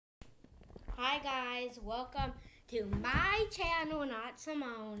Hi guys, welcome to my channel, not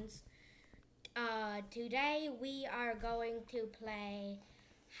Simone's. Today we are going to play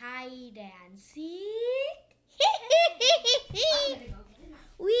hide and seek.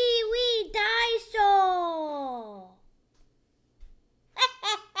 Wee dinosaur.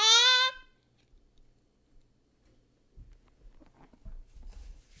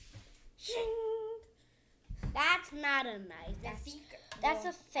 That's not a knife. That's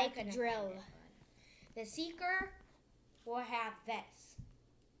a fake drill. The seeker will have this.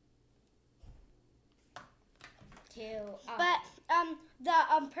 But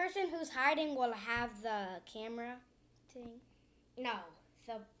the person who's hiding will have the camera thing. No,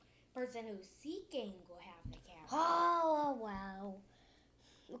 the person who's seeking will have the camera. Oh wow.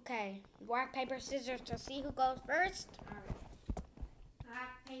 Okay, rock paper scissors to see who goes first. All right.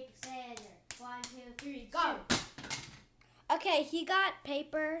 Rock paper scissors. 1, 2, 3, go. Okay, he got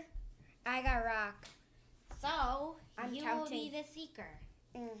paper. I got rock. So you will be the seeker.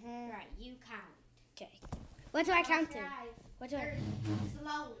 Right, you count. Okay. What do I count to? What do I?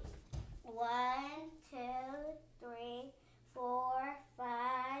 Slowly. 1, 2, 3, 4, 5,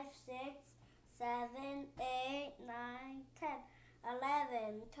 6, 7, 8, 9, 10,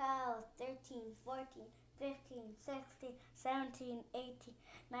 11, 12, 13, 14, 15, 16, 17, 18,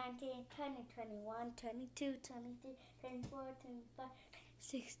 19, 20, 21, 22, 23, 24, 25,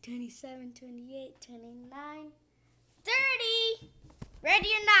 26, 27, 28, 29, 30. Ready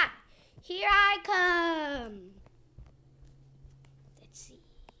or not? Here I come. Let's see.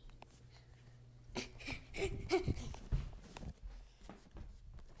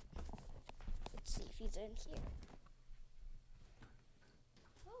 Let's see if he's in here.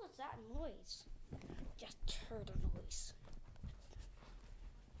 What was that noise? Just heard a noise.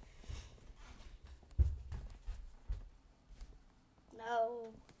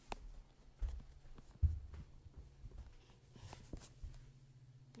 No.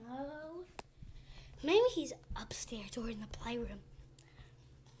 No. Maybe he's upstairs or in the playroom.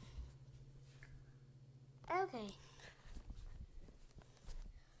 Okay.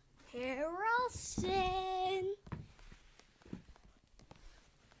 Harrelson.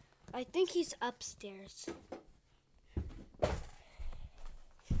 I think he's upstairs.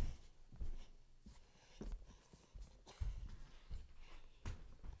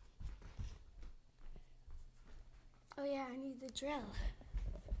 Oh yeah, I need the drill.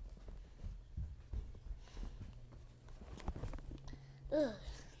 Ugh.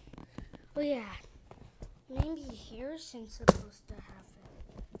 Oh yeah, maybe Harrison's supposed to have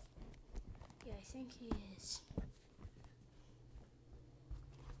it. Yeah, I think he is.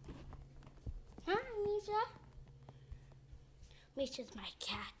 Hi, Misha. Misha's my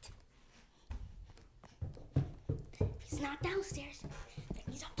cat. If he's not downstairs, then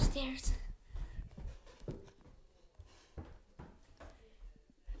he's upstairs.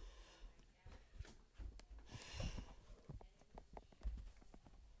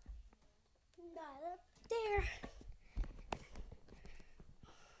 Not up there.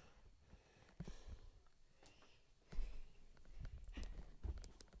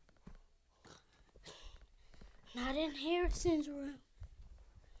 Not in Harrison's room.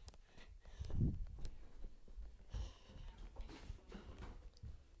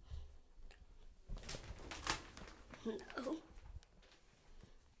 No.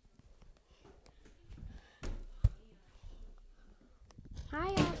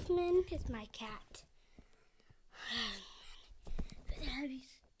 Hi, Hoffman. It's my cat.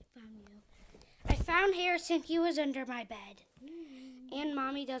 I found Harrison. He was under my bed. And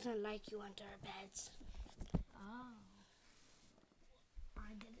Mommy doesn't like you under her beds. Oh.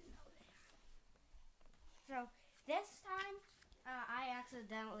 I didn't know that. So this time, I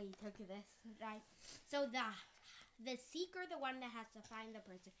accidentally took this, right? So the seeker, the one that has to find the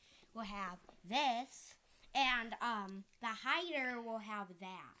person, will have this. And the hider will have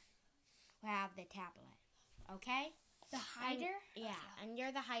that. Will have the tablet. Okay? The hider? Yeah, okay. And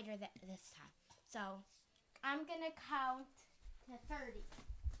you're the hider this time. So I'm going to count to 30.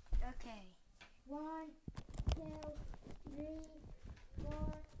 Okay. 1, 2, 3, 4,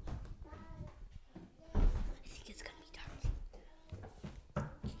 5, 6. I think it's going to be dark.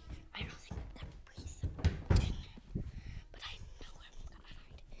 I don't think I'm going to breathe. But I know where I'm going to hide.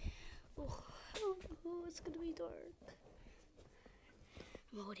 Oh, it's going to be dark.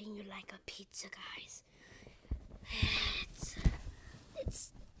 I'm holding you like a pizza, guys.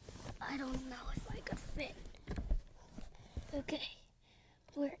 It's, I don't know if I could fit. Okay,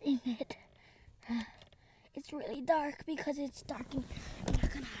 we're in it. It's really dark because it's dark and I'm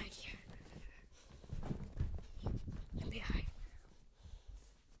not gonna hide here. You'll be hide.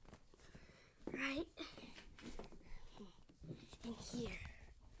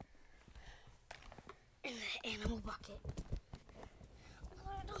 the animal bucket.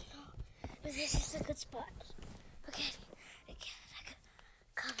 I don't know if this is a good spot. Okay,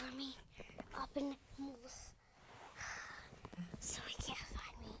 cover me up in animals so he can't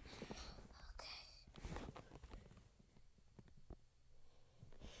find me.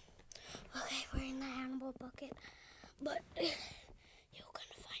 Okay, we're in the animal bucket, but you're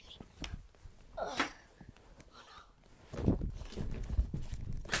gonna find me. Oh no.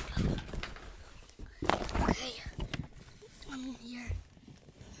 Okay, I'm in here.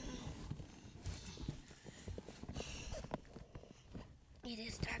 It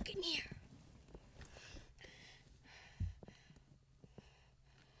is dark in here.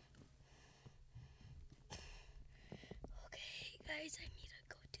 Okay, guys, I need to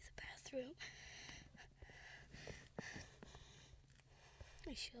go to the bathroom.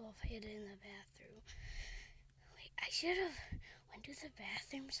 I should have hid in the bathroom. Wait, I should have went to the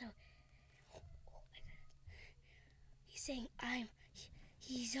bathroom so... He's saying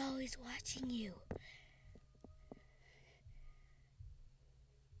he's always watching you.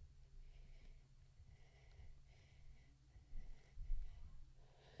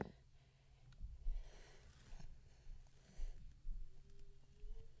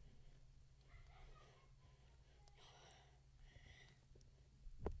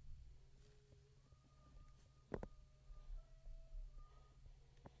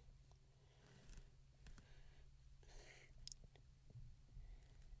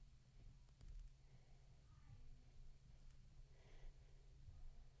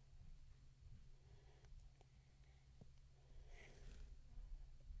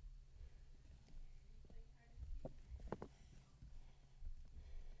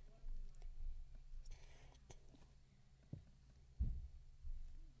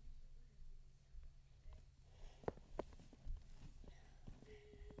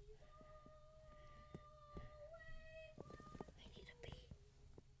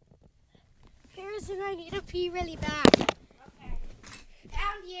 Harrison, I need to pee really bad. Okay.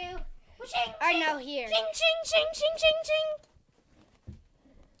 Found you. Ching, I know here. ching, ching, ching, ching, ching, ching.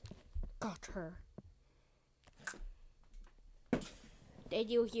 Got her. Did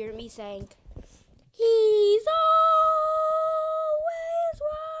you hear me saying, he's always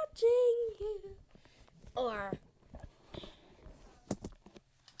watching you? Or,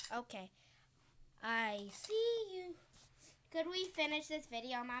 okay, I see you. Could we finish this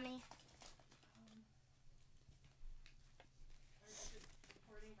video, Mommy?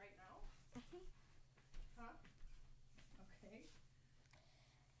 Recording right now? Huh? Okay.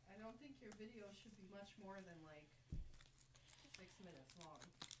 I don't think your video should be much more than like 6 minutes long.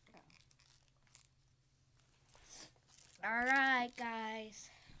 Alright, guys.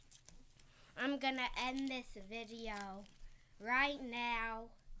 I'm gonna end this video right now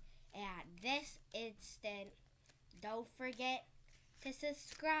at this instant. Don't forget to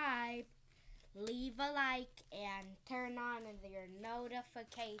subscribe, leave a like, and turn on your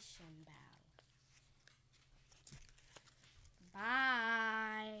notification bell.